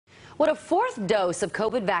Would a fourth dose of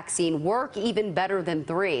COVID vaccine work even better than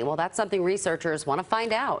 3? Well, that's something researchers want to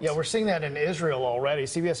find out. Yeah, we're seeing that in Israel already.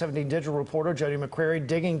 CBS 17 digital reporter Jody McCrary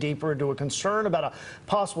digging deeper into a concern about a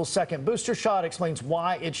possible second booster shot, explains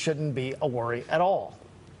why it shouldn't be a worry at all.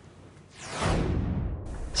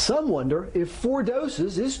 Some wonder if 4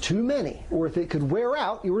 doses is too many, or if it could wear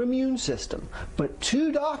out your immune system. But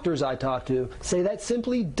 2 doctors I talked to say that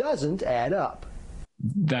simply doesn't add up.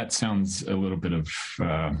 That sounds a little bit of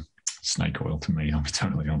snake oil to me, I'll be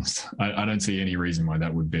totally honest. I don't see any reason why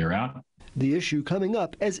that would bear out. The issue coming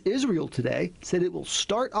up as Israel today said it will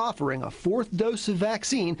start offering a 4th dose of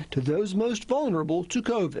vaccine to those most vulnerable to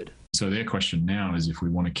COVID. So their question now is, if we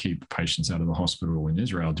want to keep patients out of the hospital in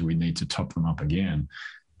Israel, do we need to top them up again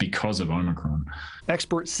because of Omicron?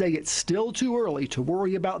 Experts say it's still too early to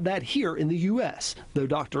worry about that here in the U.S., though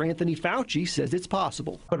Dr. Anthony Fauci says it's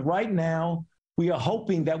possible. But right now, we are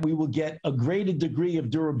hoping that we will get a greater degree of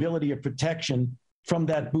durability of protection from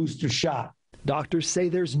that booster shot. Doctors say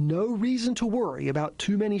there's no reason to worry about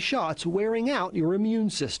too many shots wearing out your immune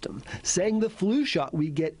system, saying the flu shot we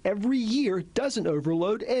get every year doesn't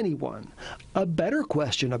overload anyone. A better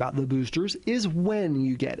question about the boosters is when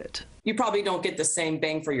you get it. You probably don't get the same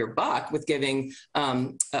bang for your buck with giving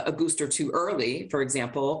a booster too early, for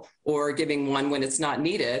example, or giving one when it's not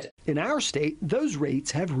needed. In our state, those rates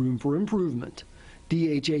have room for improvement.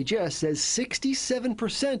 DHHS says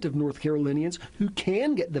 67% of North Carolinians who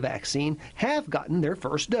can get the vaccine have gotten their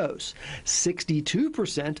first dose.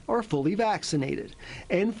 62% are fully vaccinated,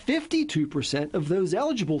 and 52% of those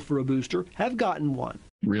eligible for a booster have gotten one.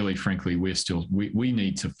 Really, frankly, we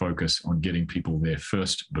need to focus on getting people their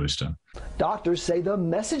first booster. Doctors say the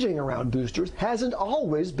messaging around boosters hasn't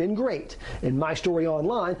always been great, and My Story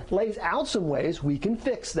Online lays out some ways we can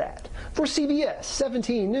fix that. For CBS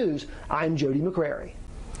 17 News, I'm Jody McCrary.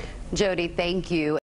 Jody, thank you.